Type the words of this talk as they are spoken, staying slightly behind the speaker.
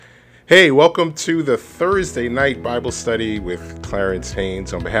Hey, welcome to the Thursday night Bible study with Clarence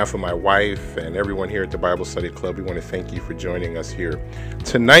Haynes. On behalf of my wife and everyone here at the Bible Study Club, we want to thank you for joining us here.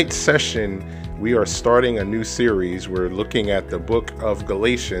 Tonight's session, we are starting a new series. We're looking at the book of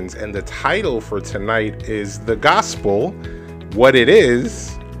Galatians, and the title for tonight is The Gospel, What It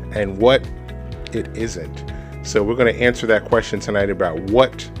Is and What It Isn't. So we're going to answer that question tonight about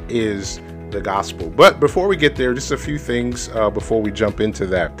what is the gospel. But before we get there, just a few things before we jump into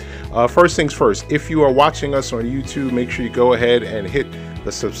that. First things first, if you are watching us on YouTube, make sure you go ahead and hit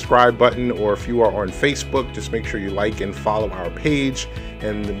the subscribe button, or if you are on Facebook, just make sure you like and follow our page.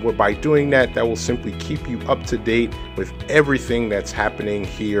 And by doing that, that will simply keep you up to date with everything that's happening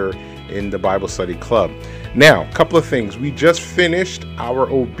here in the Bible Study Club. Now, a couple of things. We just finished our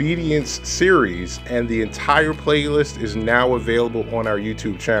obedience series, and the entire playlist is now available on our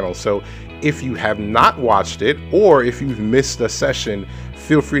YouTube channel. So if you have not watched it, or if you've missed a session,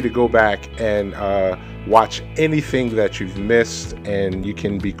 feel free to go back and watch anything that you've missed, and you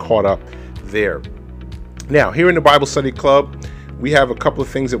can be caught up there. Now, here in the Bible Study Club, we have a couple of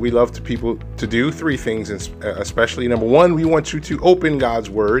things that we love people to do. Three things especially. Number one, we want you to open God's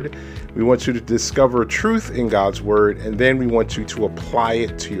Word. We want you to discover truth in God's Word, and then we want you to apply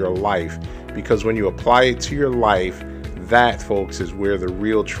it to your life. Because when you apply it to your life, that, folks, is where the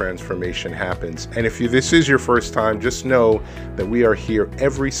real transformation happens. And if this is your first time, just know that we are here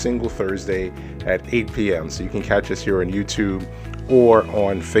every single Thursday at 8 p.m. So you can catch us here on YouTube or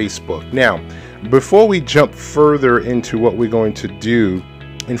on Facebook. Now, before we jump further into what we're going to do,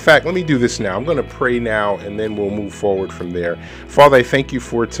 in fact, let me do this now. I'm going to pray now, and then we'll move forward from there. Father, I thank you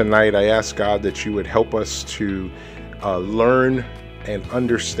for tonight. I ask, God, that you would help us to learn and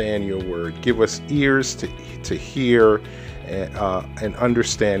understand your word. Give us ears to hear and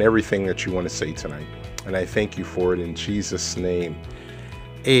understand everything that you want to say tonight. And I thank you for it in Jesus' name.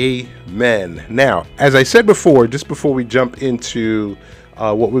 Amen. Now, as I said before, just before we jump into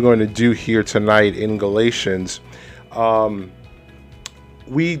what we're going to do here tonight in Galatians,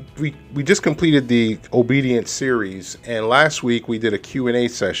 we just completed the obedience series, and last week we did a Q&A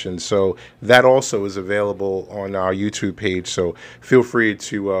session, so that also is available on our YouTube page, so feel free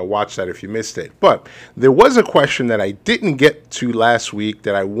to watch that if you missed it. But there was a question that I didn't get to last week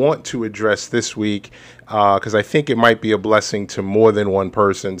that I want to address this week, because I think it might be a blessing to more than one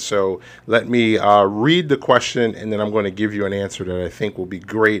person. So let me read the question, and then I'm going to give you an answer that I think will be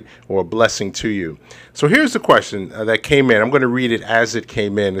great or a blessing to you. So here's the question that came in. I'm going to read it as it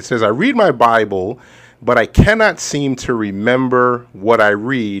came in. It says, I read my Bible, but I cannot seem to remember what I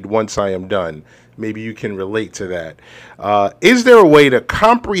read once I am done. Maybe you can relate to that. Is there a way to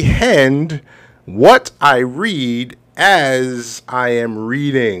comprehend what I read as I am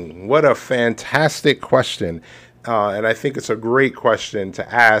reading? What a fantastic question. And I think it's a great question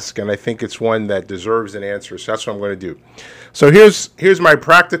to ask, and I think it's one that deserves an answer. So that's what I'm going to do. So here's my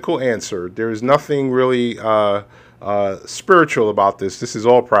practical answer. There's nothing really spiritual about this. This is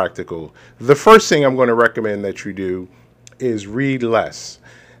all practical. The first thing I'm going to recommend that you do is read less.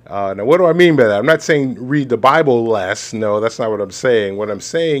 Now, what do I mean by that? I'm not saying read the Bible less. No, that's not what I'm saying. What I'm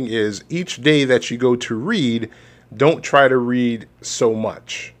saying is each day that you go to read, don't try to read so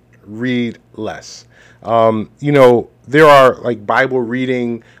much. Read less. There are like Bible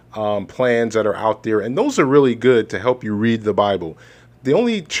reading plans that are out there, and those are really good to help you read the Bible. The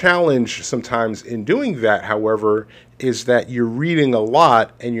only challenge sometimes in doing that, however, is that you're reading a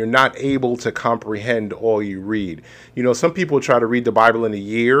lot and you're not able to comprehend all you read. Some people try to read the Bible in a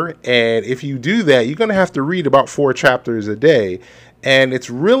year, and if you do that, you're going to have to read about 4 chapters a day. And it's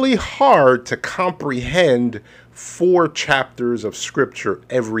really hard to comprehend 4 chapters of Scripture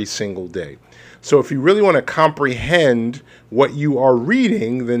every single day. So if you really want to comprehend what you are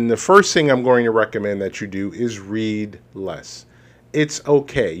reading, then the first thing I'm going to recommend that you do is read less. It's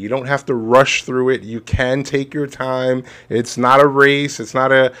okay. You don't have to rush through it. You can take your time. It's not a race. It's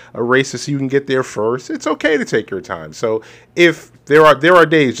not a race to see who can get there first. It's okay to take your time. So if there are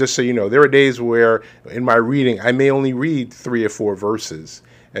days, just so you know, there are days where in my reading I may only read 3 or 4 verses,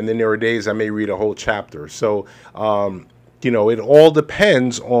 and then there are days I may read a whole chapter. So it all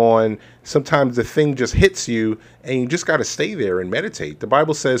depends on, sometimes the thing just hits you and you just got to stay there and meditate. The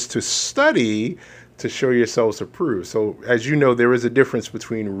Bible says to study to show yourselves approved. So as you know, there is a difference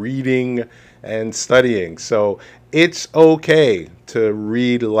between reading and studying. So it's okay to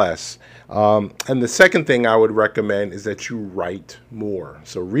read less. And the second thing I would recommend is that you write more.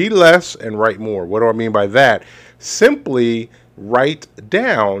 So read less and write more. What do I mean by that? Simply write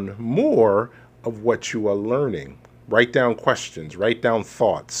down more of what you are learning. Write down questions, write down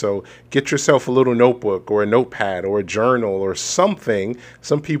thoughts. So get yourself a little notebook or a notepad or a journal or something.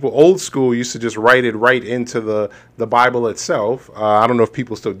 Some people, old school, used to just write it right into the Bible itself. I don't know if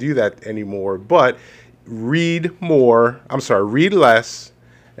people still do that anymore, but read less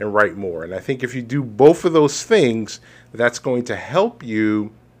and write more. And I think if you do both of those things, that's going to help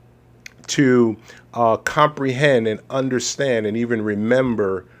you to comprehend and understand and even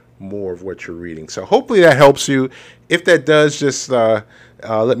remember more of what you're reading. So hopefully that helps you. If that does, just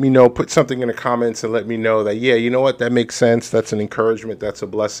let me know. Put something in the comments and let me know that, yeah, you know what, that makes sense. That's an encouragement. That's a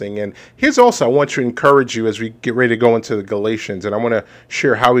blessing. And here's also, I want to encourage you as we get ready to go into the Galatians, and I want to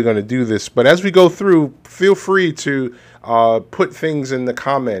share how we're going to do this. But as we go through, feel free to put things in the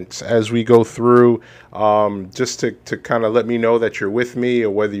comments as we go through, just to kind of let me know that you're with me, or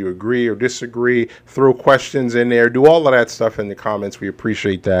whether you agree or disagree. Throw questions in there. Do all of that stuff in the comments. We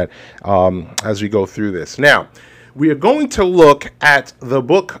appreciate that as we go through this. Now, we are going to look at the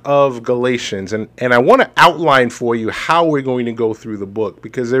book of Galatians, and I want to outline for you how we're going to go through the book,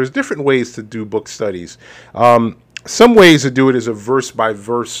 because there's different ways to do book studies. Some ways to do it is a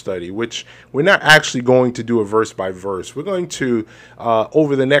verse-by-verse study, which we're not actually going to do a verse-by-verse. We're going to,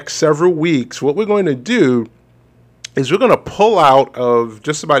 over the next several weeks, what we're going to do is we're going to pull out of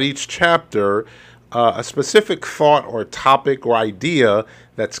just about each chapter a specific thought or topic or idea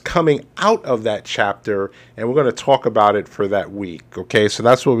that's coming out of that chapter, and we're going to talk about it for that week. Okay, so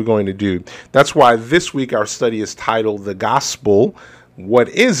that's what we're going to do. That's why this week our study is titled The Gospel. What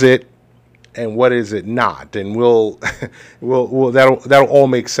is it? And what is it not? And we'll that'll all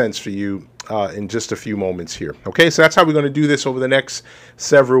make sense for you in just a few moments here. Okay, so that's how we're going to do this over the next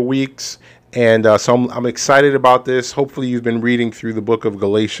several weeks. And so I'm excited about this. Hopefully you've been reading through the book of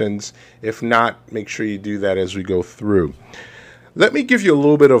Galatians. If not, make sure you do that as we go through. Let me give you a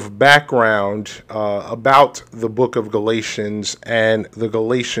little bit of background about the book of Galatians and the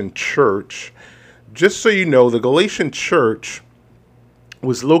Galatian church. Just so you know, the Galatian church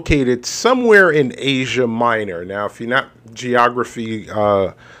was located somewhere in Asia Minor. Now, if you're not geography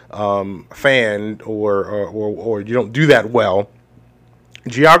fan or you don't do that well,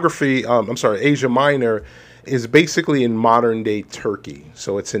 Asia Minor is basically in modern day Turkey.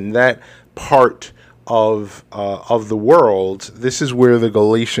 So it's in that part of the world. This is where the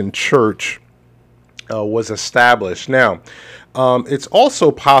Galatian church was established. Now, it's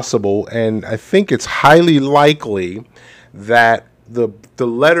also possible, and I think it's highly likely, that the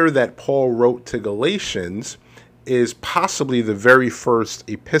letter that Paul wrote to Galatians is possibly the very first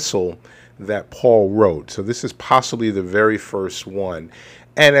epistle that Paul wrote. So this is possibly the very first one.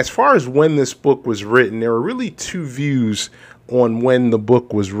 And as far as when this book was written, there are really two views on when the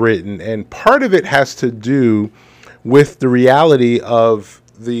book was written. And part of it has to do with the reality of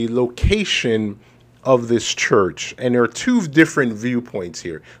the location of this church. And there are two different viewpoints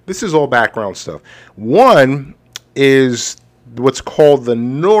here. This is all background stuff. One is what's called the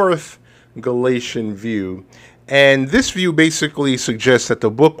North Galatian view. And this view basically suggests that the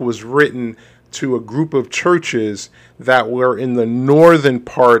book was written to a group of churches that were in the northern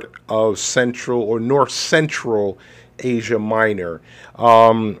part of central or north central Asia Minor.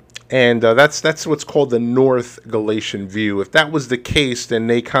 That's what's called the North Galatian view. If that was the case, then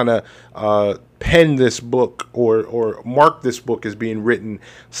they kind of penned this book or marked this book as being written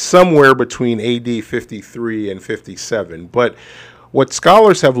somewhere between AD 53 and 57. But what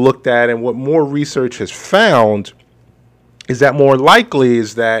scholars have looked at and what more research has found is that more likely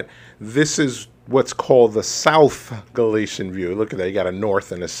is that this is what's called the South Galatian view. Look at that, you got a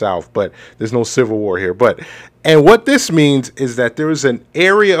north and a south, but there's no civil war here. And what this means is that there is an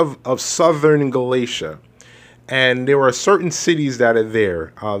area of southern Galatia, and there are certain cities that are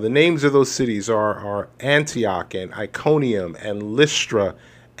there. The names of those cities are Antioch and Iconium and Lystra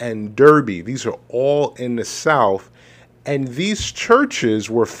and Derbe. These are all in the south. And these churches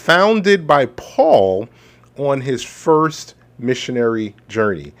were founded by Paul on his first missionary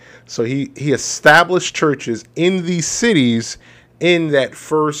journey. So he established churches in these cities in that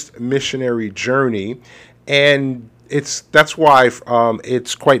first missionary journey. And that's why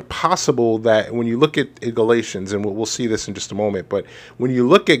it's quite possible that when you look at Galatians, and we'll see this in just a moment, but when you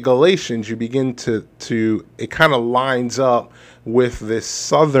look at Galatians, you begin to it kind of lines up with this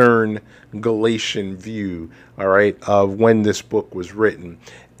southern Galatian view, all right, of when this book was written.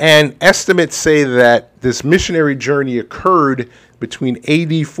 And estimates say that this missionary journey occurred between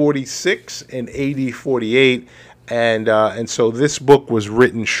AD 46 and AD 48. And so this book was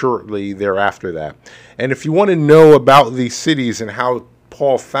written shortly thereafter that. And if you want to know about these cities and how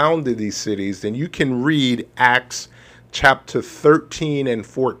Paul founded these cities, then you can read Acts chapter 13 and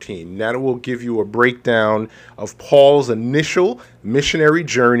 14. That will give you a breakdown of Paul's initial missionary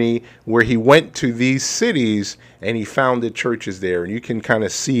journey, where he went to these cities and he founded churches there. And you can kind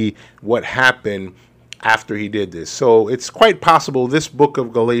of see what happened after he did this. So it's quite possible this book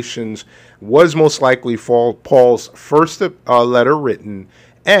of Galatians was most likely Paul's first letter written,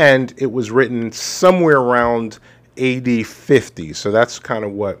 and it was written somewhere around AD 50. So that's kind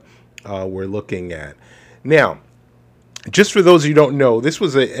of what we're looking at. Now, just for those of you who don't know, this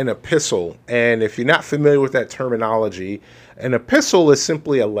was an epistle. And if you're not familiar with that terminology, an epistle is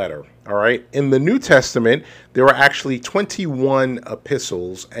simply a letter. All right. In the New Testament, there are actually 21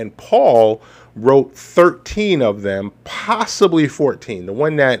 epistles, and Paul wrote 13 of them, possibly 14. The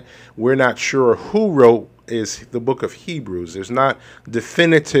one that we're not sure who wrote is the book of Hebrews. There's not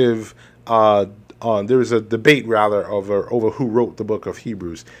definitive there's a debate rather over who wrote the book of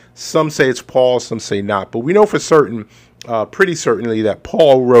Hebrews. Some say it's Paul, some say not. But we know for certain, pretty certainly, that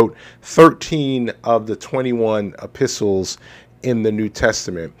Paul wrote 13 of the 21 epistles in the New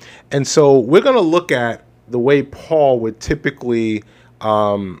Testament. And so we're going to look at the way Paul would typically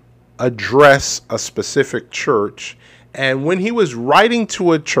address a specific church. And when he was writing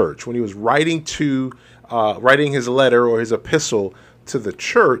to a church, when he was writing his letter or his epistle to the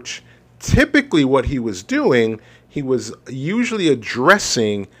church, typically what he was doing, he was usually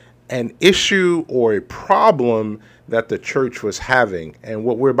addressing an issue or a problem that the church was having. And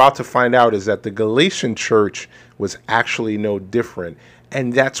what we're about to find out is that the Galatian church was actually no different.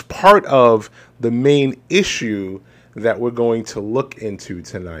 And that's part of the main issue that we're going to look into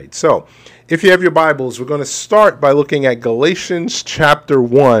tonight. So if you have your Bibles, we're going to start by looking at Galatians chapter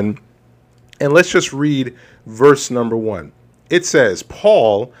 1. And let's just read verse number 1. It says,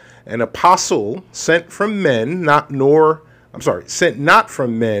 Paul, an apostle, sent not from men,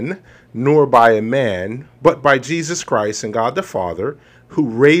 nor by a man, but by Jesus Christ and God the Father, who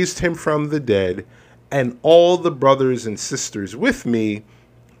raised him from the dead, and all the brothers and sisters with me,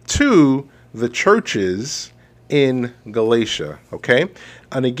 to the churches in Galatia. Okay?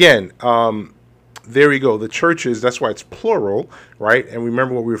 And again, there we go. The churches, that's why it's plural, right? And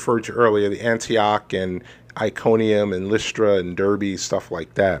remember what we referred to earlier, the Antioch and Iconium and Lystra and Derbe, stuff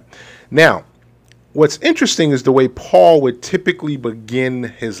like that. Now, what's interesting is the way Paul would typically begin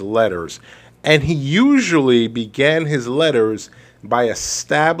his letters. And he usually began his letters by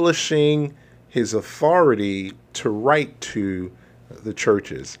establishing his authority to write to the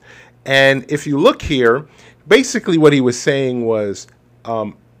churches. And if you look here, basically what he was saying was,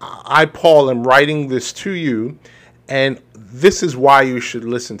 I, Paul, am writing this to you, and this is why you should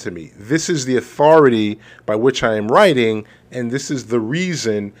listen to me. This is the authority by which I am writing, and this is the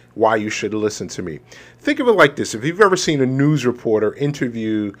reason why you should listen to me. Think of it like this. If you've ever seen a news reporter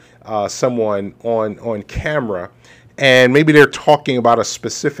interview someone on camera, and maybe they're talking about a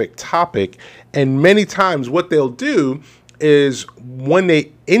specific topic, and many times what they'll do is when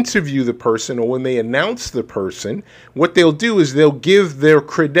they interview the person or when they announce the person, what they'll do is they'll give their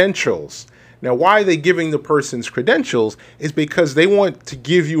credentials. Now, why are they giving the person's credentials? Is because they want to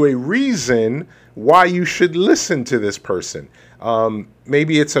give you a reason why you should listen to this person.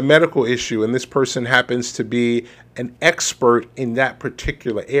 Maybe it's a medical issue and this person happens to be an expert in that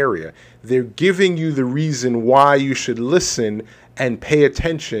particular area. They're giving you the reason why you should listen and pay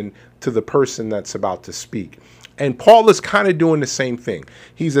attention to the person that's about to speak. And Paul is kind of doing the same thing.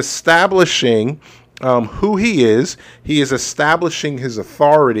 He's establishing who he is. He is establishing his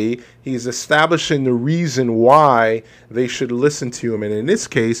authority. He's establishing the reason why they should listen to him. And in this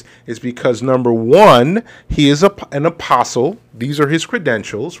case, it's because, number one, he is an apostle. These are his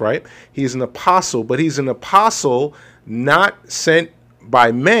credentials, right? He's an apostle, but he's an apostle not sent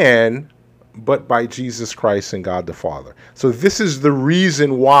by man, but by Jesus Christ and God the Father. So this is the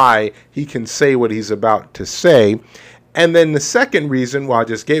reason why he can say what he's about to say. And then the second reason, well, I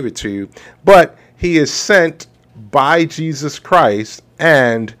just gave it to you, but he is sent by Jesus Christ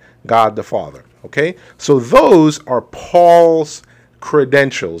and God the Father. Okay? So those are Paul's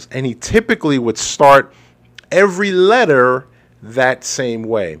credentials. And he typically would start every letter that same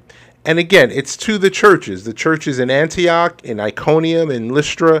way. And again, it's to the churches in Antioch, in Iconium, in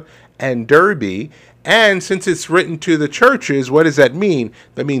Lystra, and Derbe. And since it's written to the churches, what does that mean?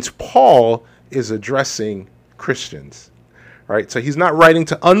 That means Paul is addressing Christians. Right? So he's not writing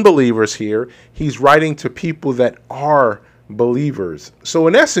to unbelievers here. He's writing to people that are believers. So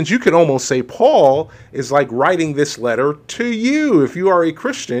in essence, you could almost say Paul is like writing this letter to you. If you are a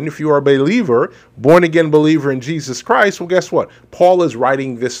Christian, if you are a believer, born again believer in Jesus Christ, well, guess what? Paul is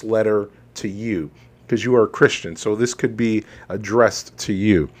writing this letter to you because you are a Christian. So this could be addressed to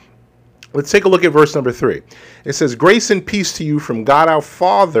you. Let's take a look at verse number 3. It says, grace and peace to you from God our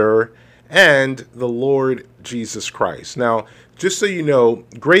Father and the Lord Jesus Christ. Now, just so you know,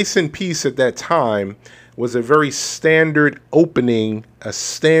 grace and peace at that time was a very standard opening, a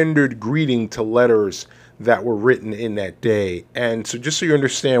standard greeting to letters that were written in that day. And so just so you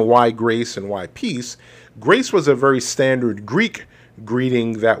understand why grace and why peace, grace was a very standard Greek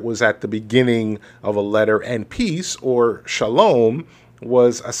greeting that was at the beginning of a letter, and peace, or shalom,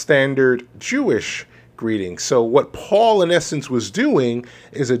 was a standard Jewish greeting. So what Paul in essence was doing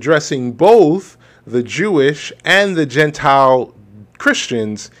is addressing both the Jewish and the Gentile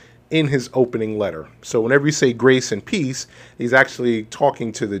Christians in his opening letter. So whenever you say grace and peace, he's actually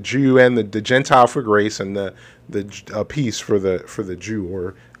talking to the Jew and the Gentile for grace, and the peace for the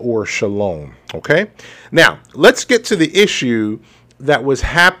Jew, or shalom. Okay? Now, let's get to the issue that was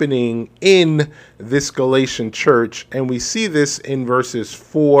happening in this Galatian church, and we see this in verses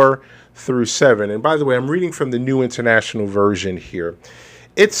 4 through 7. And by the way, I'm reading from the New International Version here.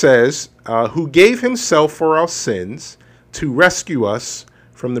 It says, who gave himself for our sins to rescue us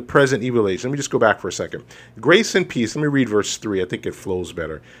from the present evil age. Let me just go back for a second. Grace and peace. Let me read verse 3. I think it flows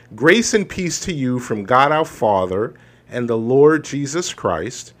better. Grace and peace to you from God our Father and the Lord Jesus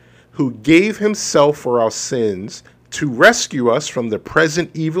Christ, who gave himself for our sins to rescue us from the present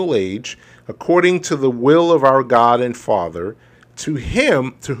evil age, according to the will of our God and Father, to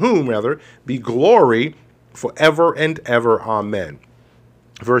whom be glory forever and ever. Amen.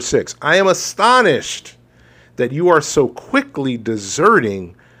 Verse 6, I am astonished that you are so quickly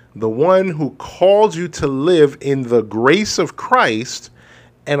deserting the one who called you to live in the grace of Christ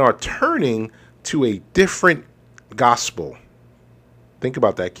and are turning to a different gospel. Think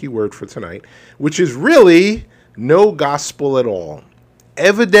about that key word for tonight, which is really no gospel at all.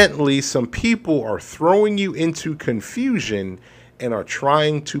 Evidently, some people are throwing you into confusion and are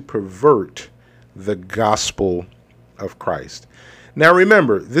trying to pervert the gospel of Christ. Now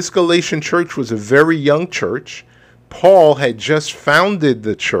remember, this Galatian church was a very young church. Paul had just founded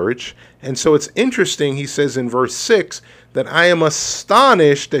the church, and so it's interesting, he says in verse 6, that I am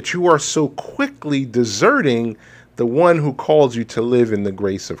astonished that you are so quickly deserting the one who called you to live in the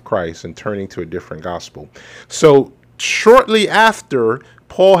grace of Christ and turning to a different gospel. So shortly after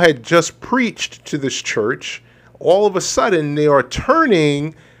Paul had just preached to this church, all of a sudden they are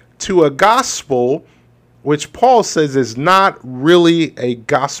turning to a gospel which Paul says is not really a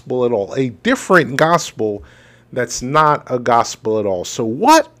gospel at all, a different gospel that's not a gospel at all. So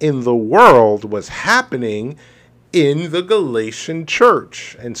what in the world was happening in the Galatian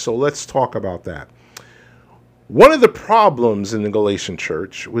church? And so let's talk about that. One of the problems in the Galatian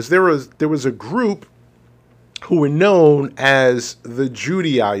church was there was a group who were known as the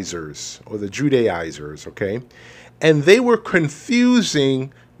Judaizers, or the Judaizers, okay? And they were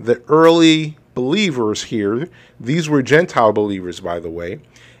confusing the early believers here. These were Gentile believers, by the way.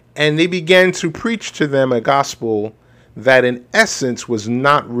 And they began to preach to them a gospel that in essence was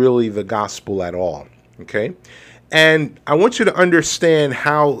not really the gospel at all, okay? And I want you to understand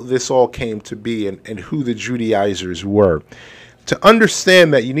how this all came to be and who the Judaizers were. To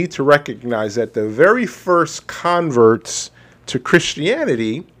understand that, you need to recognize that the very first converts to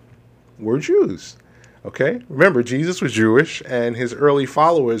Christianity were Jews. Okay? Remember, Jesus was Jewish and his early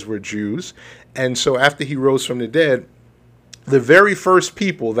followers were Jews. And so after he rose from the dead, the very first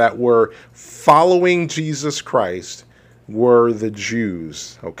people that were following Jesus Christ were the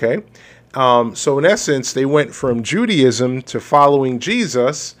Jews. Okay? So in essence, they went from Judaism to following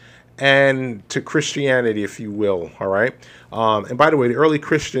Jesus and to Christianity, if you will. All right. And by the way, the early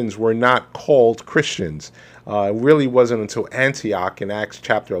Christians were not called Christians. It really wasn't until Antioch in Acts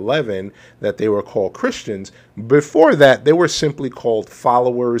chapter 11 that they were called Christians. Before that, they were simply called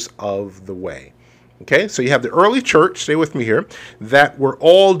followers of the way. Okay, so you have the early church, stay with me here, that were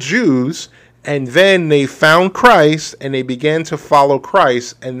all Jews, and then they found Christ and they began to follow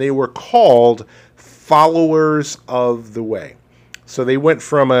Christ, and they were called followers of the way. So they went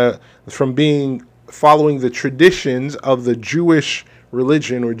from being following the traditions of the Jewish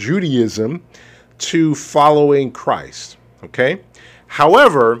religion or Judaism to following Christ. Okay?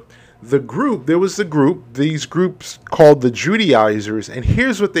 However, these groups called the Judaizers, and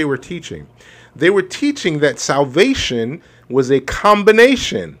here's what they were teaching. They were teaching that salvation was a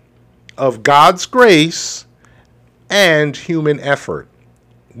combination of God's grace and human effort.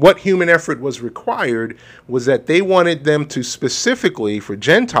 What human effort was required was that they wanted them to specifically, for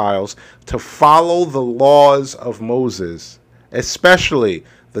Gentiles, to follow the laws of Moses, especially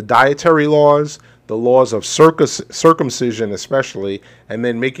the dietary laws, the laws of circumcision especially, and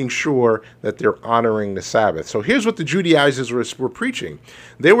then making sure that they're honoring the Sabbath. So here's what the Judaizers were preaching.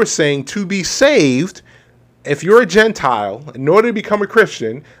 They were saying to be saved, if you're a Gentile, in order to become a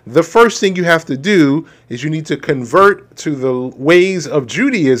Christian, the first thing you have to do is you need to convert to the ways of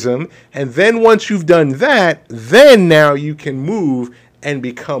Judaism. And then once you've done that, then now you can move and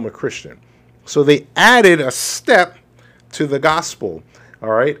become a Christian. So they added a step to the gospel. All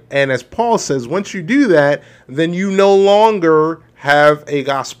right. And as Paul says, once you do that, then you no longer have a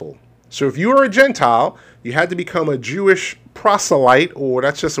gospel. So if you are a Gentile, you had to become a Jewish proselyte, or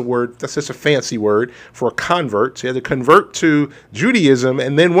that's just a word, that's just a fancy word for a convert. So you had to convert to Judaism.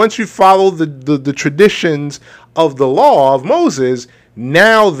 And then once you follow the traditions of the law of Moses,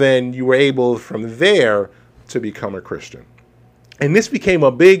 now then you were able from there to become a Christian. And this became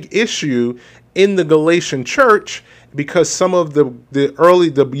a big issue in the Galatian church because some of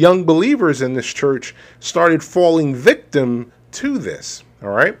the young believers in this church started falling victim to this. All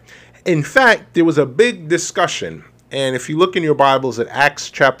right. In fact, there was a big discussion. And if you look in your Bibles at Acts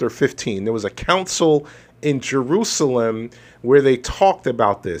chapter 15, there was a council in Jerusalem where they talked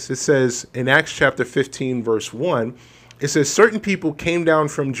about this. It says in Acts chapter 15, verse 1, it says, certain people came down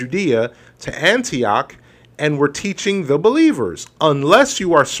from Judea to Antioch and were teaching the believers, unless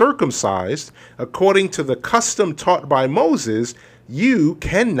you are circumcised according to the custom taught by Moses, you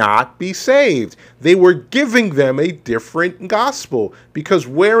cannot be saved. They were giving them a different gospel, because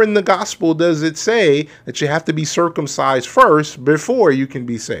where in the gospel does it say that you have to be circumcised first before you can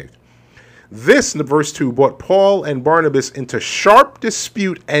be saved? This, in verse 2, brought Paul and Barnabas into sharp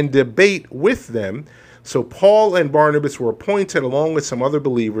dispute and debate with them. So Paul and Barnabas were appointed along with some other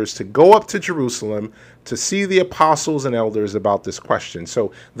believers to go up to Jerusalem to see the apostles and elders about this question.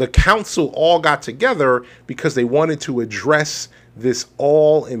 So the council all got together because they wanted to address this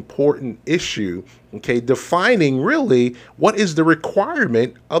all-important issue, okay, defining really what is the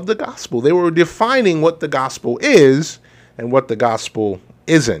requirement of the gospel. They were defining what the gospel is and what the gospel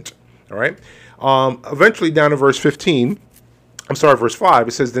isn't, all right? Eventually down to verse 5,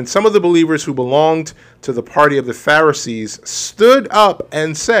 it says, then some of the believers who belonged to the party of the Pharisees stood up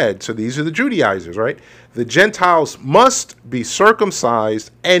and said, so these are the Judaizers, right? The Gentiles must be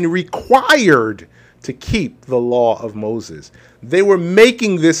circumcised and required to keep the law of Moses. They were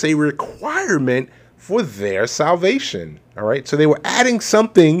making this a requirement for their salvation. All right. So they were adding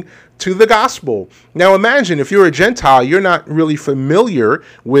something to the gospel. Now imagine if you're a Gentile, you're not really familiar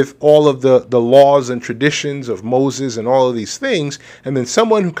with all of the laws and traditions of Moses and all of these things. And then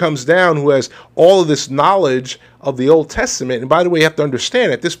someone who comes down who has all of this knowledge of the Old Testament. And by the way, you have to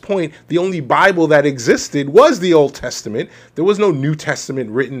understand at this point, the only Bible that existed was the Old Testament. There was no New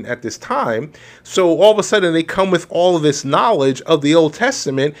Testament written at this time. So all of a sudden they come with all of this knowledge of the Old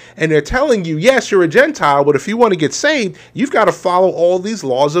Testament and they're telling you, yes, you're a Gentile, but if you want to get saved, you've got to follow all these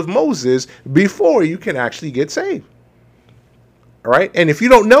laws of Moses before you can actually get saved. All right. And if you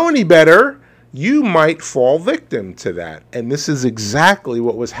don't know any better, you might fall victim to that. And this is exactly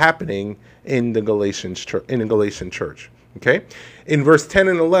what was happening in the Galatian church. Okay. In verse 10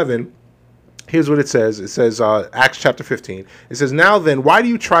 and 11, here's what it says. It says, Acts chapter 15. It says, now then, why do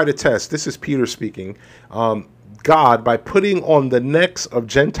you try to test? This is Peter speaking. God, by putting on the necks of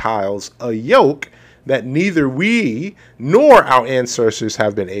Gentiles a yoke that neither we nor our ancestors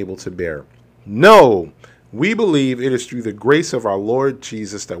have been able to bear. No, we believe it is through the grace of our Lord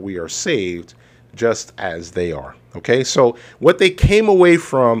Jesus that we are saved, just as they are. Okay, so what they came away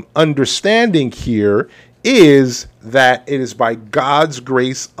from understanding here is that it is by God's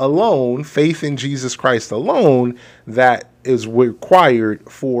grace alone, faith in Jesus Christ alone, that is required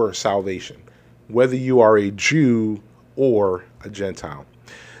for salvation, whether you are a Jew or a Gentile.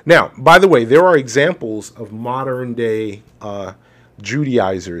 Now, by the way, there are examples of modern day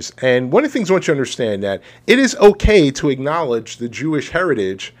Judaizers. And one of the things I want you to understand that it is okay to acknowledge the Jewish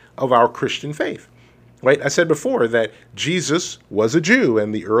heritage of our Christian faith. Right? I said before that Jesus was a Jew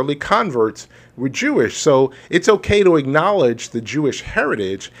and the early converts were Jewish. So it's okay to acknowledge the Jewish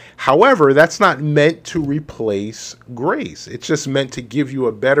heritage. However, that's not meant to replace grace. It's just meant to give you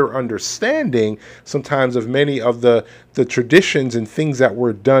a better understanding sometimes of many of the traditions and things that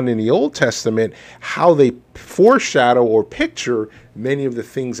were done in the Old Testament, how they foreshadow or picture many of the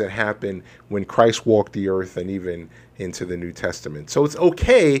things that happened when Christ walked the earth and even into the New Testament. So it's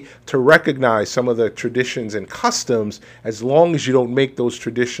okay to recognize some of the traditions and customs as long as you don't make those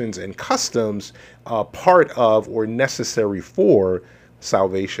traditions and customs part of or necessary for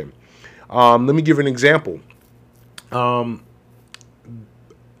salvation. Let me give an example.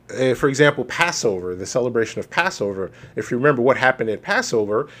 for example, Passover, the celebration of Passover. If you remember what happened at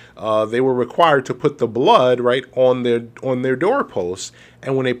Passover, they were required to put the blood right on their doorposts,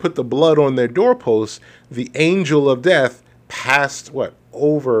 and when they put the blood on their doorposts, the angel of death passed what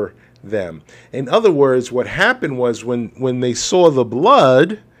over them. In other words, what happened was when they saw the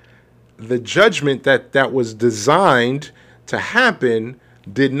blood, the judgment that was designed to happen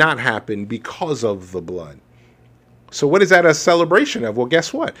did not happen because of the blood. So what is that a celebration of? Well,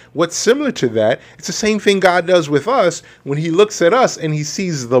 guess what? What's similar to that, it's the same thing God does with us. When he looks at us and he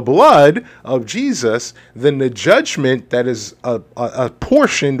sees the blood of Jesus, then the judgment that is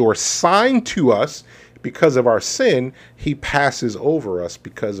apportioned or signed to us because of our sin, he passes over us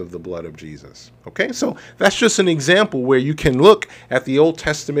because of the blood of Jesus. Okay, so that's just an example where you can look at the Old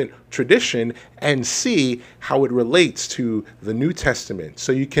Testament tradition and see how it relates to the New Testament.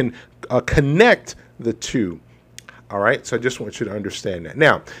 So you can connect the two. All right, so I just want you to understand that.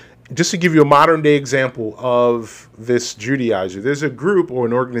 Now, just to give you a modern day example of this Judaizer, there's a group or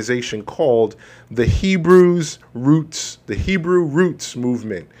an organization called the Hebrew Roots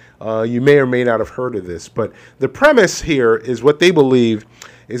Movement. You may or may not have heard of this, but the premise here is what they believe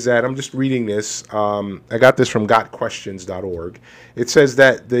is that, I'm just reading this, I got this from gotquestions.org. It says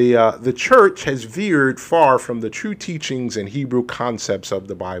that the church has veered far from the true teachings and Hebrew concepts of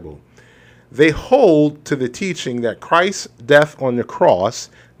the Bible. They hold to the teaching that Christ's death on the cross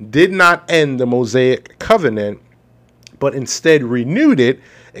did not end the Mosaic covenant, but instead renewed it,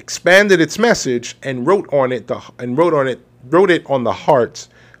 expanded its message, and wrote it on the hearts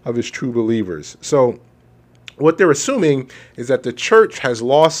of his true believers. So what they're assuming is that the church has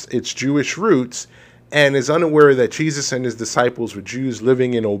lost its Jewish roots and is unaware that Jesus and his disciples were Jews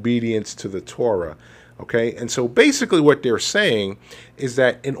living in obedience to the Torah. Okay, and so basically what they're saying is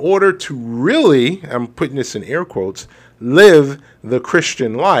that in order to really, I'm putting this in air quotes, live the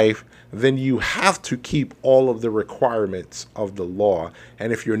Christian life, then you have to keep all of the requirements of the law.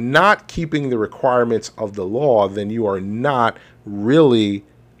 And if you're not keeping the requirements of the law, then you are not really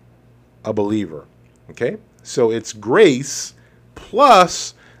a believer. Okay, so it's grace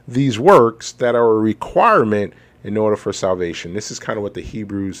plus these works that are a requirement in order for salvation. This is kind of what the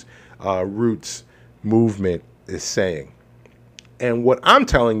Hebrews Roots movement is saying. And what I'm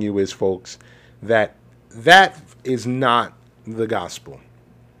telling you is, folks, that is not the gospel.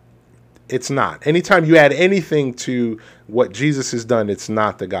 It's not. Anytime you add anything to what Jesus has done, it's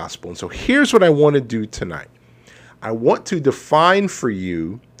not the gospel. And so here's what I want to do tonight. I want to define for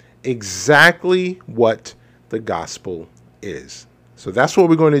you exactly what the gospel is. So that's what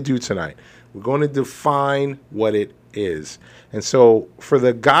we're going to do tonight. We're going to define what it is. And so for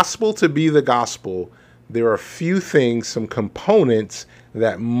the gospel to be the gospel, there are a few things, some components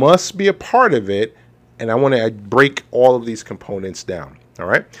that must be a part of it. And I want to break all of these components down. All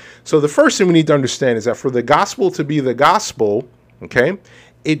right. So the first thing we need to understand is that for the gospel to be the gospel, okay,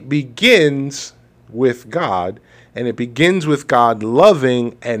 it begins with God, and it begins with God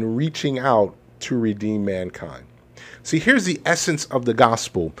loving and reaching out to redeem mankind. See, here's the essence of the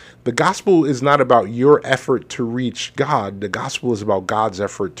gospel. The gospel is not about your effort to reach God. The gospel is about God's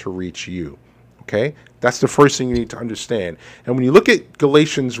effort to reach you. Okay? That's the first thing you need to understand. And when you look at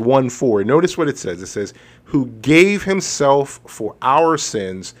Galatians 1:4, notice what it says. It says, who gave himself for our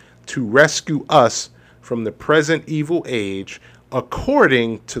sins to rescue us from the present evil age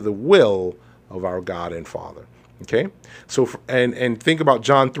according to the will of our God and Father. Okay, so and think about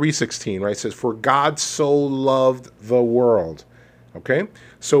John 3:16, right? It says, for God so loved the world. Okay,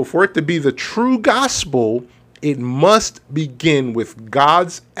 so for it to be the true gospel, it must begin with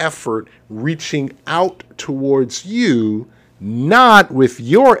God's effort reaching out towards you, not with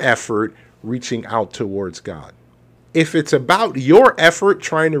your effort reaching out towards God. If it's about your effort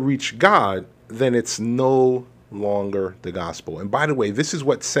trying to reach God, then it's no longer the gospel. And by the way, this is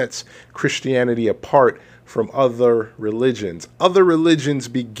what sets Christianity apart from other religions. Other religions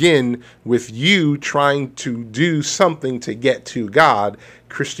begin with you trying to do something to get to God.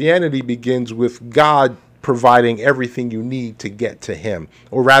 Christianity begins with God providing everything you need to get to him,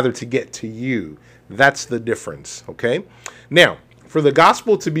 or rather to get to you. That's the difference, okay? Now, for the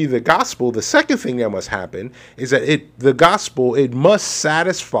gospel to be the gospel, the second thing that must happen is that the gospel must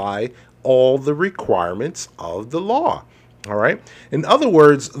satisfy all the requirements of the law. All right. In other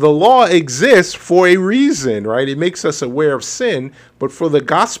words, the law exists for a reason, right? It makes us aware of sin. But for the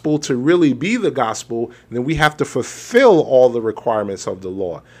gospel to really be the gospel, then we have to fulfill all the requirements of the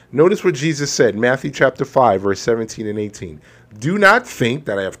law. Notice what Jesus said, Matthew chapter 5, verse 17 and 18. Do not think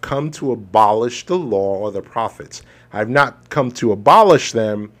that I have come to abolish the law or the prophets. I have not come to abolish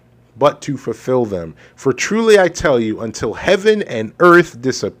them, but to fulfill them. For truly I tell you, until heaven and earth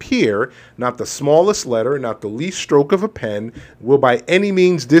disappear, not the smallest letter, not the least stroke of a pen, will by any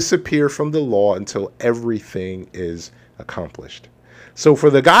means disappear from the law until everything is accomplished. So for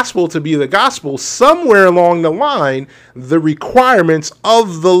the gospel to be the gospel, somewhere along the line, the requirements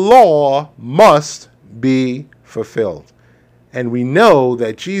of the law must be fulfilled. And we know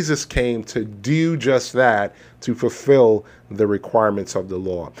that Jesus came to do just that, to fulfill the requirements of the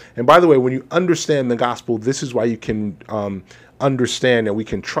law. And by the way, when you understand the gospel, this is why you can understand and we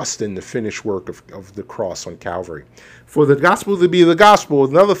can trust in the finished work of the cross on Calvary. For the gospel to be the gospel,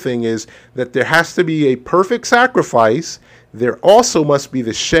 another thing is that there has to be a perfect sacrifice. There also must be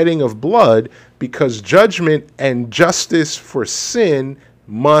the shedding of blood, because judgment and justice for sin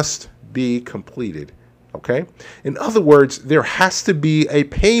must be completed. Okay? In other words, there has to be a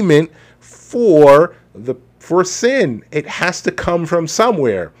payment for sin. It has to come from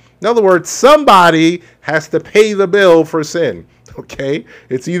somewhere. In other words, somebody has to pay the bill for sin. Okay?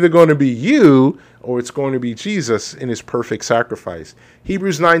 It's either going to be you or it's going to be Jesus in his perfect sacrifice.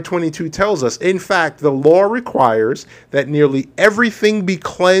 Hebrews 9:22 tells us, in fact, the law requires that nearly everything be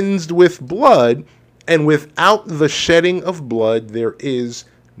cleansed with blood, and without the shedding of blood, there is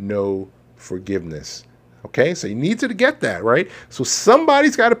no forgiveness. Okay, so you need to get that, right? So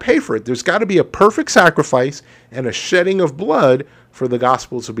somebody's got to pay for it. There's got to be a perfect sacrifice and a shedding of blood for the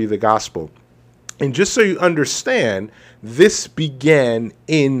gospel to be the gospel. And just so you understand, this began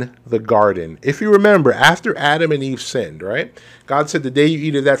in the garden. If you remember, after Adam and Eve sinned, right? God said, the day you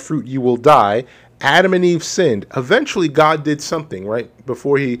eat of that fruit, you will die. Adam and Eve sinned. Eventually, God did something, right?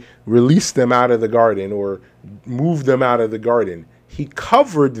 Before he released them out of the garden or moved them out of the garden, he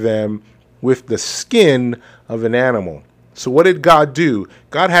covered them with the skin of an animal. So what did God do?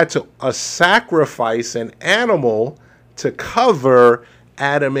 God had to sacrifice an animal to cover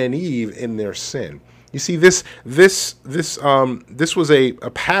Adam and Eve in their sin. You see, this was a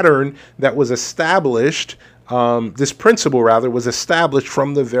pattern that was established. This principle, rather, was established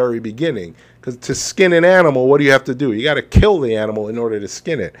from the very beginning. Because to skin an animal, what do you have to do? You got to kill the animal in order to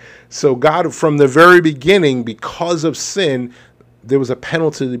skin it. So God, from the very beginning, because of sin, there was a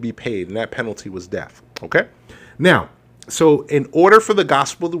penalty to be paid, and that penalty was death. Okay? Now, so in order for the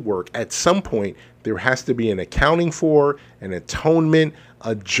gospel to work, at some point, there has to be an accounting for, an atonement,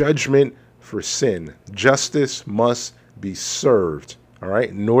 a judgment for sin. Justice must be served, all right,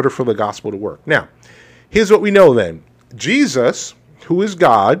 in order for the gospel to work. Now, here's what we know then. Jesus, who is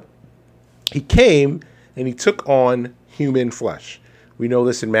God, he came and he took on human flesh. We know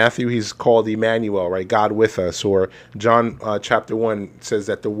this in Matthew. He's called Emmanuel, right? God with us. Or John chapter 1 says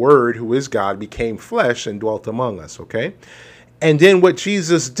that the Word, who is God, became flesh and dwelt among us, okay? And then what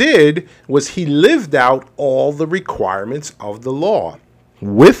Jesus did was he lived out all the requirements of the law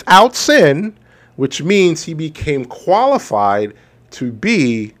without sin, which means he became qualified to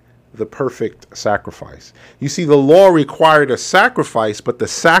be the perfect sacrifice. You see, the law required a sacrifice, but the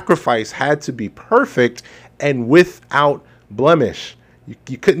sacrifice had to be perfect and without blemish.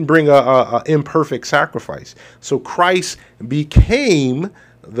 You couldn't bring a imperfect sacrifice. So Christ became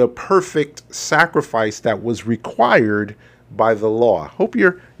the perfect sacrifice that was required by the law. Hope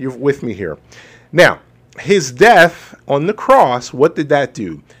you're with me here. Now, his death on the cross, what did that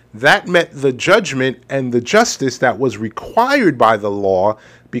do? That met the judgment and the justice that was required by the law,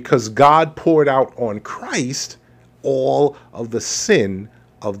 because God poured out on Christ all of the sin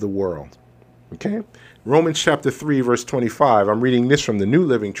of the world. Okay? Romans chapter 3, verse 25. I'm reading this from the New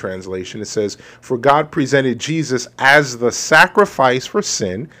Living Translation. It says, for God presented Jesus as the sacrifice for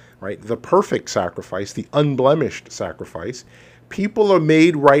sin, right? The perfect sacrifice, the unblemished sacrifice. People are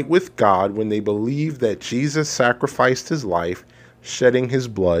made right with God when they believe that Jesus sacrificed his life, shedding his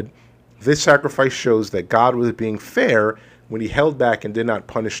blood. This sacrifice shows that God was being fair when he held back and did not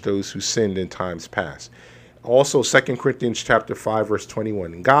punish those who sinned in times past. Also, 2 Corinthians chapter 5, verse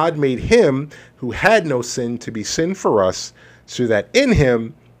 21. God made him who had no sin to be sin for us, so that in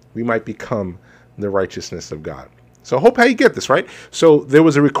him we might become the righteousness of God. So I hope how you get this, right? So there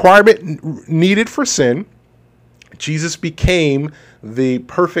was a requirement needed for sin. Jesus became the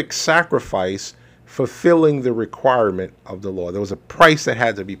perfect sacrifice, fulfilling the requirement of the law. There was a price that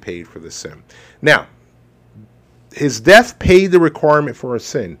had to be paid for the sin. Now, his death paid the requirement for a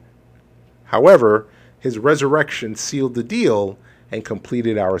sin. However, his resurrection sealed the deal and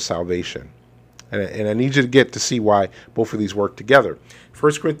completed our salvation. And I need you to get to see why both of these work together.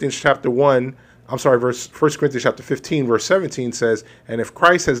 1 Corinthians chapter 1, 1 Corinthians chapter 15, verse 17 says, and if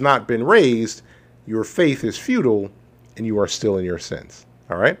Christ has not been raised, your faith is futile and you are still in your sins.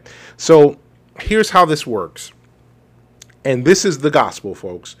 All right? So here's how this works. And this is the gospel,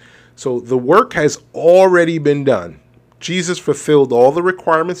 folks. So the work has already been done. Jesus fulfilled all the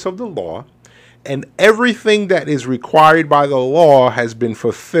requirements of the law, and everything that is required by the law has been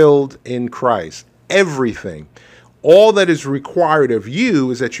fulfilled in Christ. Everything. All that is required of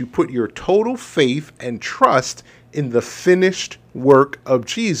you is that you put your total faith and trust in the finished work of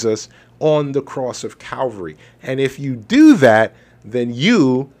Jesus on the cross of Calvary. And if you do that, then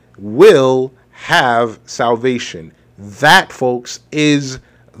you will have salvation. That, folks, is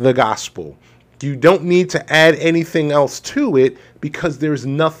the gospel. You don't need to add anything else to it, because there's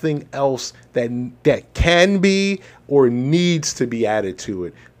nothing else that can be or needs to be added to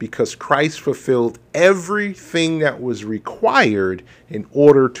it, because Christ fulfilled everything that was required in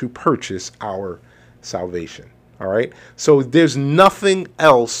order to purchase our salvation. All right. So there's nothing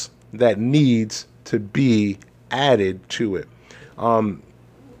else that needs to be added to it. All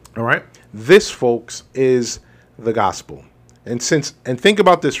right. This, folks, is the gospel. And think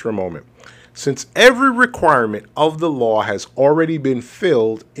about this for a moment. Since every requirement of the law has already been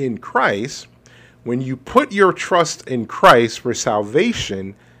filled in Christ, when you put your trust in Christ for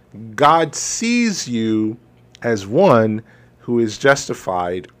salvation, God sees you as one who is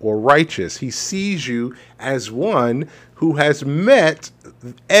justified or righteous. He sees you as one who has met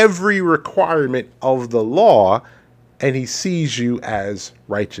every requirement of the law, and he sees you as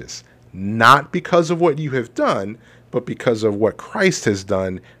righteous. Not because of what you have done, but because of what Christ has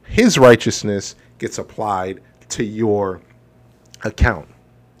done. His righteousness gets applied to your account.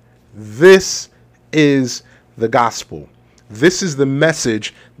 This is the gospel. This is the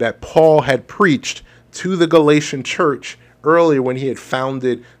message that Paul had preached to the Galatian church earlier when he had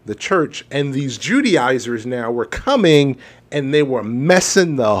founded the church. And these Judaizers now were coming and they were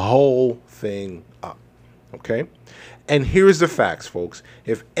messing the whole thing up. Okay? And here's the facts, folks.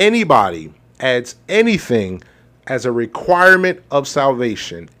 If anybody adds anything as a requirement of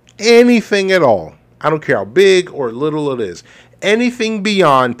salvation, anything at all, I don't care how big or little it is, anything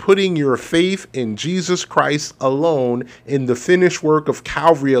beyond putting your faith in Jesus Christ alone, in the finished work of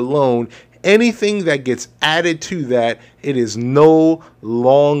Calvary alone, anything that gets added to that, it is no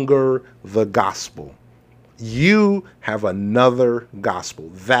longer the gospel. You have another gospel.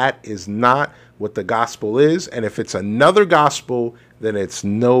 That is not what the gospel is. And if it's another gospel, then it's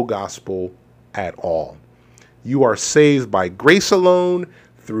no gospel at all. You are saved by grace alone,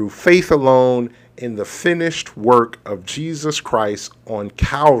 through faith alone, in the finished work of Jesus Christ on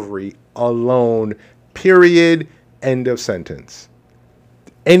Calvary alone, period, end of sentence.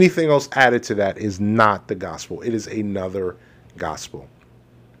 Anything else added to that is not the gospel. It is another gospel.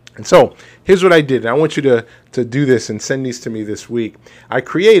 And so here's what I did. And I want you to do this and send these to me this week. I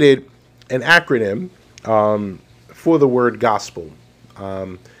created an acronym for the word gospel.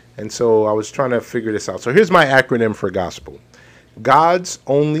 And so I was trying to figure this out. So here's my acronym for gospel. God's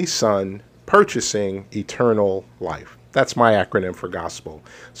only Son purchasing eternal life. That's my acronym for gospel.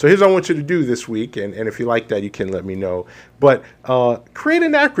 So here's what I want you to do this week. And if you like that, you can let me know. But create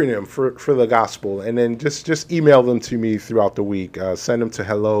an acronym for the gospel, and then just email them to me throughout the week. Send them to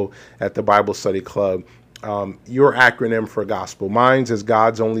hello@the Bible Study Club. Your acronym for gospel. Mine's is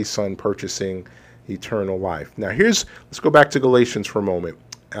God's only Son purchasing eternal life. Now let's go back to Galatians for a moment.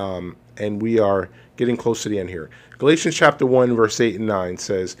 And we are getting close to the end here. Galatians chapter 1, verse 8 and 9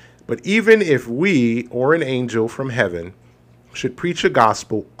 says, "But even if we or an angel from heaven should preach a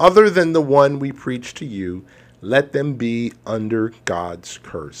gospel other than the one we preach to you, let them be under God's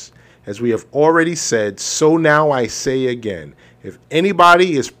curse. As we have already said, so now I say again, if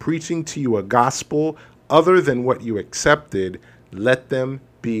anybody is preaching to you a gospel other than what you accepted, let them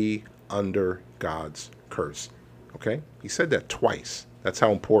be under God's curse." Okay? He said that twice. That's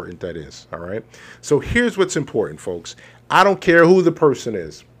how important that is. All right? So here's what's important, folks. I don't care who the person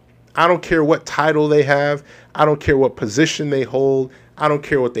is. I don't care what title they have. I don't care what position they hold. I don't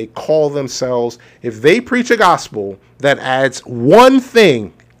care what they call themselves. If they preach a gospel that adds one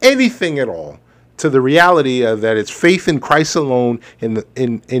thing, anything at all, to the reality of that it's faith in Christ alone, in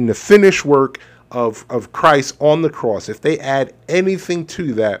the finished work of Christ on the cross, if they add anything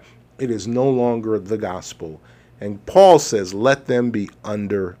to that, it is no longer the gospel. And Paul says, let them be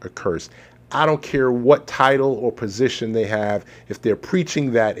under a curse. I don't care what title or position they have. If they're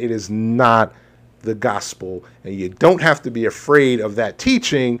preaching that, it is not the gospel. And you don't have to be afraid of that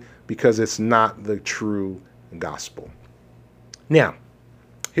teaching, because it's not the true gospel. Now,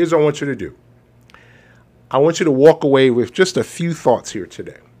 here's what I want you to do. I want you to walk away with just a few thoughts here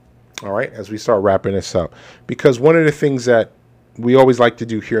today. All right, as we start wrapping this up. Because one of the things that we always like to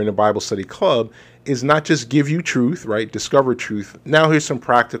do here in the Bible Study Club is not just give you truth, right? Discover truth. Now here's some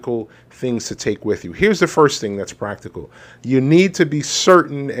practical things to take with you. Here's the first thing that's practical. You need to be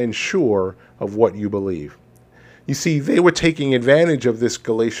certain and sure of what you believe. You see, they were taking advantage of this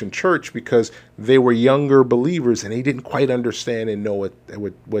Galatian church because they were younger believers and they didn't quite understand and know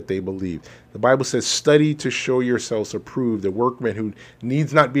what they believed. The Bible says, study to show yourselves approved, a workman who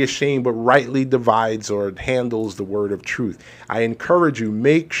needs not be ashamed, but rightly divides or handles the word of truth. I encourage you,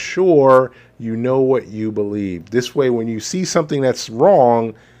 make sure you know what you believe. This way, when you see something that's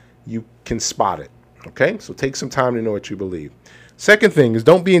wrong, you can spot it. Okay? So take some time to know what you believe. Second thing is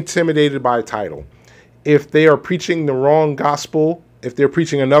don't be intimidated by a title. If they are preaching the wrong gospel, if they're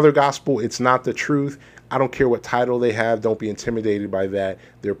preaching another gospel, it's not the truth. I don't care what title they have. Don't be intimidated by that.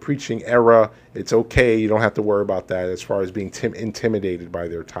 They're preaching error. It's okay. You don't have to worry about that as far as being intimidated by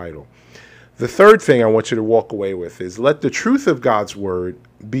their title. The third thing I want you to walk away with is let the truth of God's word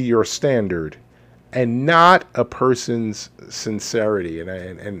be your standard and not a person's sincerity.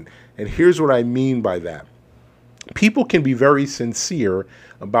 And here's what I mean by that. People can be very sincere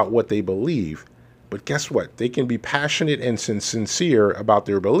about what they believe. But guess what? They can be passionate and sincere about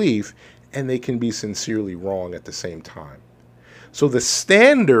their belief, and they can be sincerely wrong at the same time. So the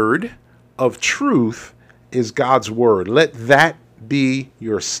standard of truth is God's word. Let that be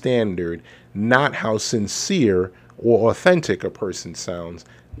your standard, not how sincere or authentic a person sounds.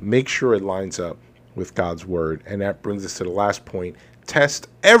 Make sure it lines up with God's word. And that brings us to the last point. Test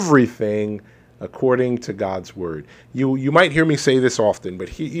everything according to God's word. You might hear me say this often,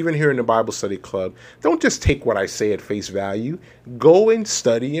 but even here in the Bible Study Club, don't just take what I say at face value. Go and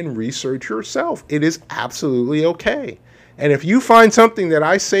study and research yourself. It is absolutely okay. And if you find something that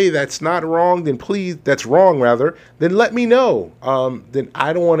I say that's not wrong, then that's wrong rather, then let me know. Then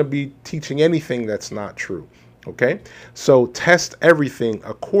I don't want to be teaching anything that's not true. Okay? So test everything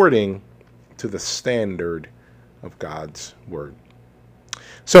according to the standard of God's word.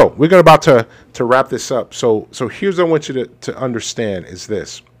 So we're about to wrap this up. So here's what I want you to understand is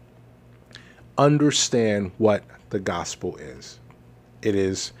this. Understand what the gospel is. It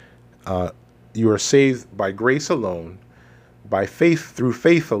is you are saved by grace alone, by faith through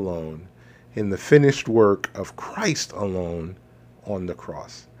faith alone, in the finished work of Christ alone on the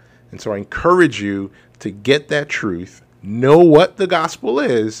cross. And so I encourage you to get that truth, know what the gospel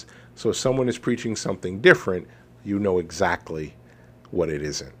is, so if someone is preaching something different, you know exactly what it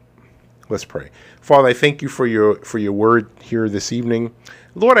isn't. Let's pray. Father, I thank you for your word here this evening.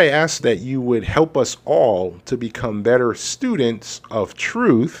 Lord, I ask that you would help us all to become better students of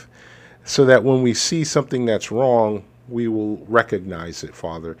truth so that when we see something that's wrong, we will recognize it,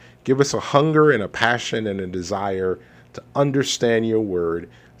 Father. Give us a hunger and a passion and a desire to understand your word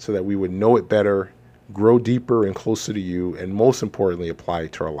so that we would know it better, grow deeper and closer to you, and most importantly, apply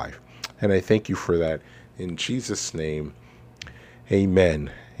it to our life. And I thank you for that. In Jesus' name,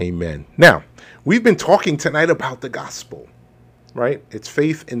 amen. Amen. Now, we've been talking tonight about the gospel, right? It's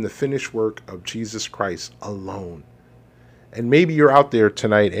faith in the finished work of Jesus Christ alone. And maybe you're out there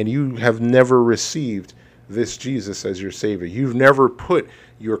tonight and you have never received this Jesus as your Savior. You've never put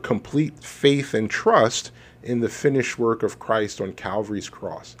your complete faith and trust in the finished work of Christ on Calvary's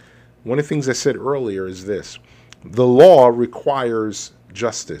cross. One of the things I said earlier is this. The law requires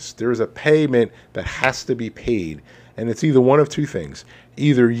justice. There is a payment that has to be paid. And it's either one of two things.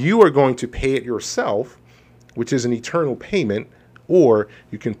 Either you are going to pay it yourself, which is an eternal payment, or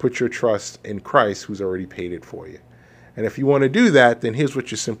you can put your trust in Christ who's already paid it for you. And if you want to do that, then here's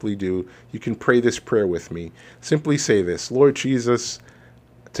what you simply do. You can pray this prayer with me. Simply say this, Lord Jesus,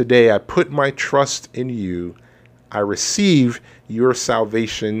 today I put my trust in you. I receive your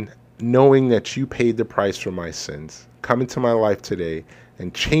salvation, knowing that you paid the price for my sins. Come into my life today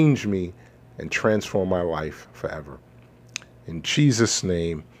and change me and transform my life forever. In Jesus'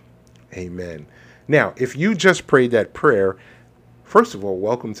 name, amen. Now, if you just prayed that prayer, first of all,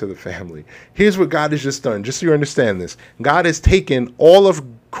 welcome to the family. Here's what God has just done, just so you understand this. God has taken all of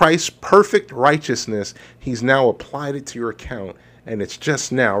Christ's perfect righteousness. He's now applied it to your account, and it's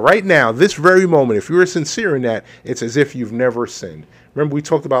just now, right now, this very moment, if you're sincere in that, it's as if you've never sinned. Remember, we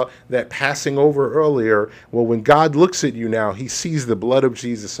talked about that passing over earlier. Well, when God looks at you now, he sees the blood of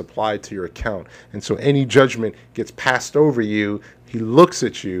Jesus applied to your account. And so any judgment gets passed over you. He looks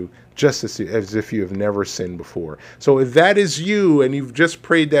at you just as if you have never sinned before. So if that is you and you've just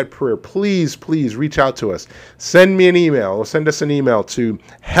prayed that prayer, please reach out to us. Send me an email or send us an email to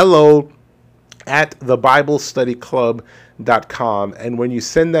hello@thebiblestudyclub.com. And when you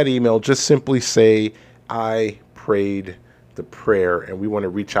send that email, just simply say, I prayed the prayer, and we want to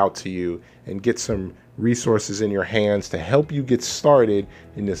reach out to you and get some resources in your hands to help you get started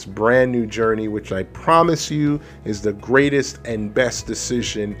in this brand new journey, which I promise you is the greatest and best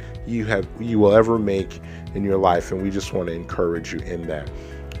decision you will ever make in your life. And we just want to encourage you in that.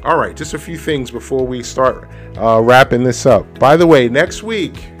 All right, just a few things before we start wrapping this up. By the way, next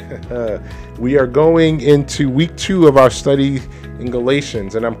week, we are going into week 2 of our study in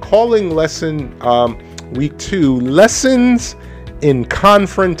Galatians, and I'm calling lesson week 2, Lessons in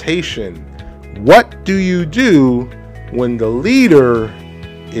Confrontation. What do you do when the leader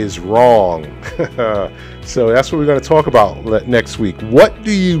is wrong? So that's what we're going to talk about next week. What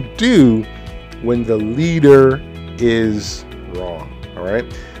do you do when the leader is wrong? All right.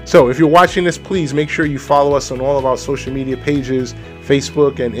 So if you're watching this, please make sure you follow us on all of our social media pages,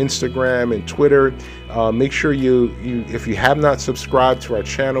 Facebook and Instagram and Twitter. Make sure you if you have not subscribed to our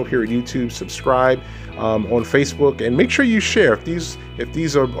channel here at YouTube, subscribe on Facebook, and make sure you share. If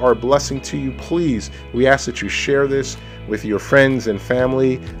these are a blessing to you, please, we ask that you share this with your friends and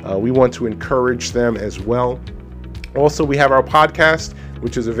family. We want to encourage them as well. Also, we have our podcast,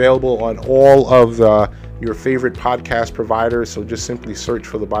 which is available on all of your favorite podcast providers. So just simply search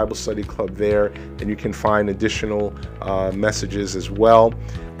for the Bible Study Club there, and you can find additional messages as well.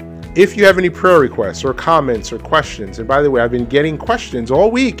 If you have any prayer requests or comments or questions, and by the way, I've been getting questions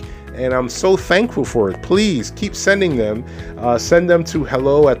all week, and I'm so thankful for it. Please keep sending them. Send them to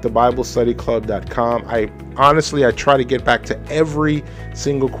hello@thebiblestudyclub.com. I try to get back to every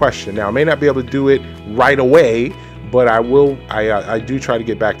single question. Now, I may not be able to do it right away, but I will. I do try to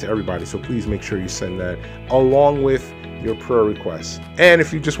get back to everybody. So please make sure you send that along with your prayer requests. And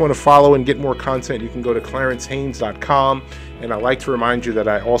if you just want to follow and get more content, you can go to clarencehaynes.com. And I'd like to remind you that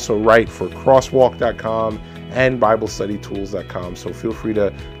I also write for crosswalk.com and BibleStudyTools.com. So feel free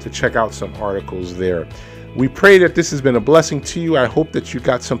to check out some articles there. We pray that this has been a blessing to you. I hope that you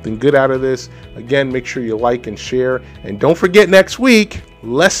got something good out of this. Again, make sure you like and share. And don't forget, next week,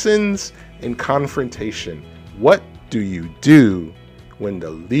 Lessons in Confrontation. What do you do when the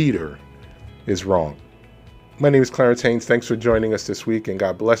leader is wrong? My name is Clarence Haynes. Thanks for joining us this week, and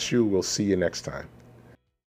God bless you. We'll see you next time.